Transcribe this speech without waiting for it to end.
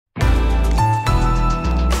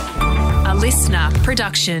listener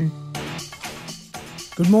production.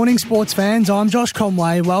 Good morning, sports fans. I'm Josh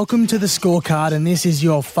Conway. Welcome to The Scorecard, and this is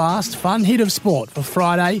your fast, fun hit of sport for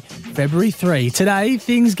Friday, February 3. Today,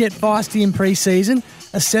 things get feisty in pre-season.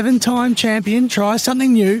 A 7-time champion tries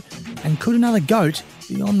something new, and could another GOAT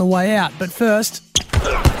be on the way out? But first,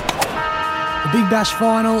 the Big Bash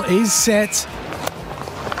final is set.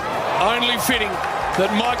 Only fitting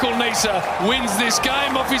that Michael Neser wins this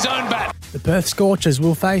game off his own bat. The Perth Scorchers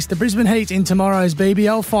will face the Brisbane Heat in tomorrow's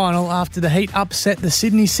BBL final after the Heat upset the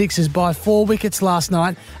Sydney Sixers by 4 wickets last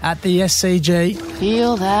night at the SCG.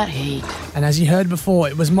 Feel that heat. And as you heard before,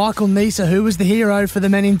 it was Michael Neser who was the hero for the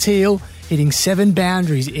men in teal, hitting 7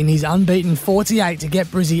 boundaries in his unbeaten 48 to get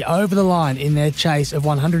Brizzy over the line in their chase of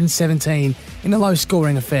 117 in a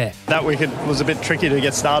low-scoring affair. That wicket was a bit tricky to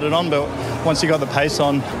get started on, but once you got the pace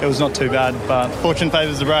on, it was not too bad. But fortune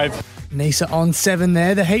favours the brave. Neser on 7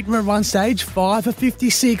 there. The Heat were at one stage 5 for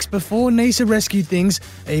 56 before Neser rescued things,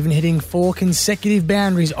 even hitting 4 consecutive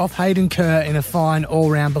boundaries off Hayden Kerr in a fine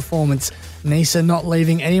all-round performance. Neser not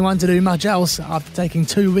leaving anyone to do much else after taking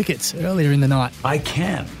 2 wickets earlier in the night. I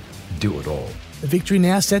can do it all. The victory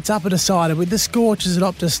now sets up a decider with the Scorchers at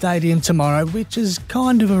Optus Stadium tomorrow, which is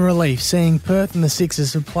kind of a relief, seeing Perth and the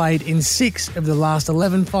Sixers have played in 6 of the last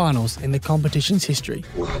 11 finals in the competition's history.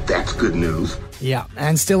 Well, that's good news. Yeah,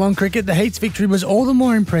 and still on cricket, the Heat's victory was all the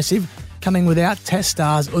more impressive, coming without Test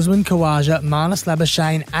stars Usman Khawaja, Marnus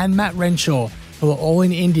Labuschagne and Matt Renshaw, who are all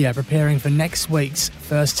in India preparing for next week's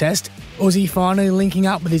first Test. Uzi finally linking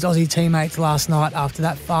up with his Aussie teammates last night after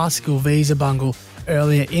that farcical visa bungle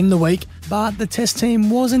earlier in the week, but the Test team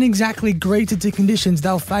wasn't exactly greeted to conditions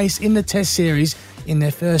they'll face in the Test series in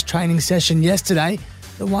their first training session yesterday.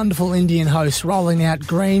 The wonderful Indian hosts rolling out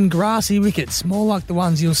green, grassy wickets, more like the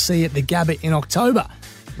ones you'll see at the Gabba in October,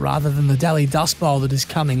 rather than the Delhi Dust Bowl that is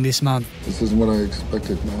coming this month. This isn't what I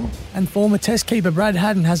expected, no. And former Test keeper Brad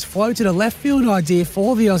Haddin has floated a left field idea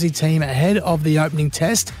for the Aussie team ahead of the opening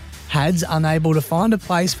Test. Hadd's unable to find a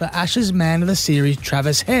place for Ashes man of the series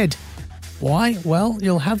Travis Head. Why? Well,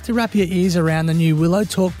 you'll have to wrap your ears around the new Willow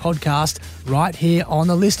Talk podcast right here on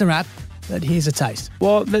the Listener app, but here's a taste.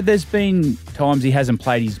 Well, there's been times he hasn't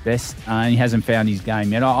played his best and he hasn't found his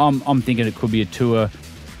game yet. I'm thinking it could be a tour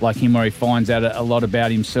like him where he finds out a lot about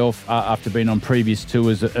himself after being on previous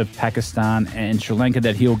tours of Pakistan and Sri Lanka,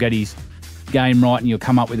 that he'll get his game right and he'll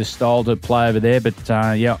come up with a style to play over there. But,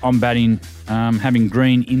 yeah, I'm batting having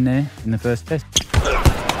Green in there in the first Test.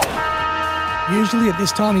 Usually at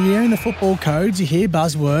this time of year in the football codes, you hear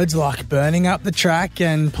buzzwords like burning up the track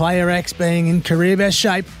and player X being in career best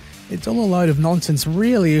shape. It's all a load of nonsense,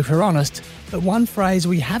 really, if we're honest. But one phrase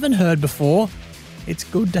we haven't heard before, it's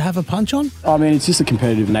good to have a punch on. I mean, it's just a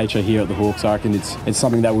competitive nature here at the Hawks. I reckon it's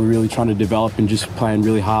something that we're really trying to develop, and just playing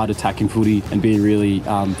really hard, attacking footy and being really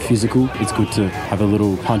physical. It's good to have a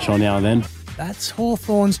little punch on now and then. That's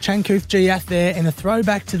Hawthorn's Chankuth Giath there in a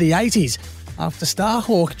throwback to the 80s. After star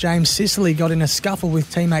Hawk James Sicily got in a scuffle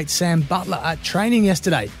with teammate Sam Butler at training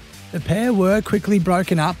yesterday. The pair were quickly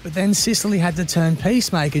broken up, but then Sicily had to turn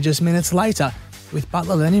peacemaker just minutes later, with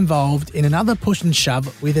Butler then involved in another push and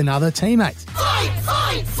shove with another teammate. Fight,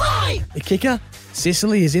 fight, fight! The kicker?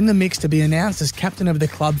 Sicily is in the mix to be announced as captain of the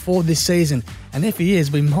club for this season, and if he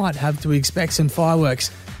is, we might have to expect some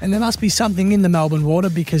fireworks. And there must be something in the Melbourne water,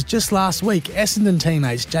 because just last week, Essendon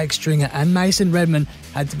teammates Jake Stringer and Mason Redman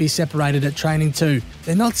had to be separated at training too.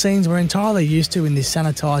 They're not scenes we're entirely used to in this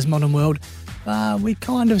sanitised modern world, but we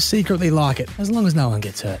kind of secretly like it, as long as no one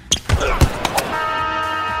gets hurt.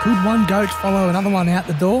 Could one GOAT follow another one out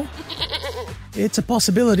the door? It's a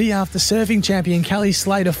possibility after surfing champion Kelly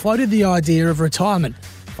Slater floated the idea of retirement,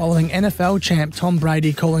 following NFL champ Tom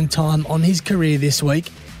Brady calling time on his career this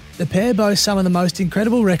week. The pair boast some of the most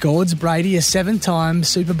incredible records. Brady, a 7-time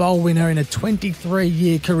Super Bowl winner in a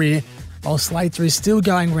 23-year career, while Slater is still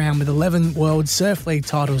going around with 11 World Surf League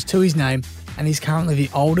titles to his name, and he's currently the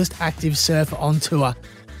oldest active surfer on tour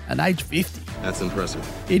at age 50. That's impressive.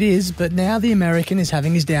 It is, but now the American is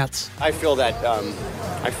having his doubts. I feel that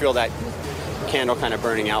candle kind of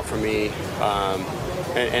burning out for me,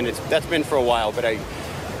 and that's been for a while. But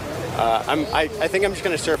I think I'm just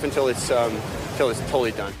going to surf until it's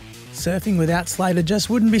totally done. Surfing without Slater just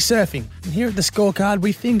wouldn't be surfing. And here at the Scorecard,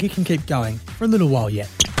 we think it can keep going for a little while yet.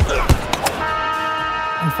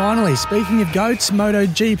 And finally, speaking of GOATs,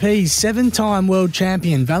 MotoGP's 7-time world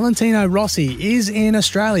champion Valentino Rossi is in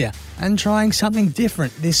Australia and trying something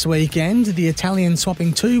different this weekend. The Italian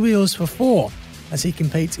swapping 2 wheels for 4 as he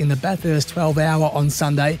competes in the Bathurst 12 Hour on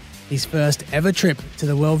Sunday. his first ever trip to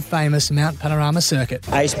the world-famous Mount Panorama circuit.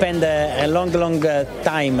 I spent a long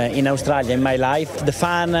time in Australia in my life. The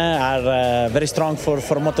fans are very strong for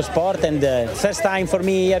motorsport, and the first time for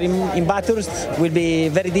me here in Bathurst will be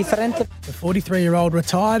very different. The 43-year-old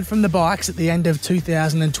retired from the bikes at the end of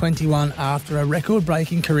 2021 after a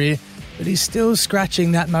record-breaking career, but he's still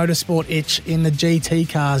scratching that motorsport itch in the GT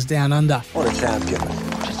cars down under. What a champion.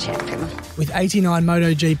 What a champion. With 89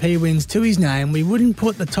 MotoGP wins to his name, we wouldn't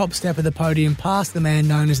put the top step of the podium past the man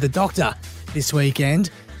known as the Doctor this weekend,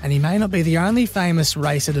 and he may not be the only famous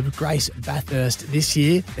racer to grace Bathurst this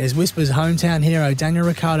year. There's whispers hometown hero Daniel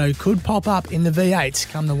Ricciardo could pop up in the V8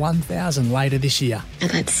 come the 1000 later this year.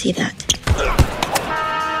 I'd like to see that.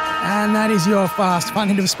 And that is your Fast Fun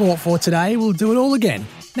Hit of Sport for today. We'll do it all again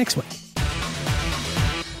next week.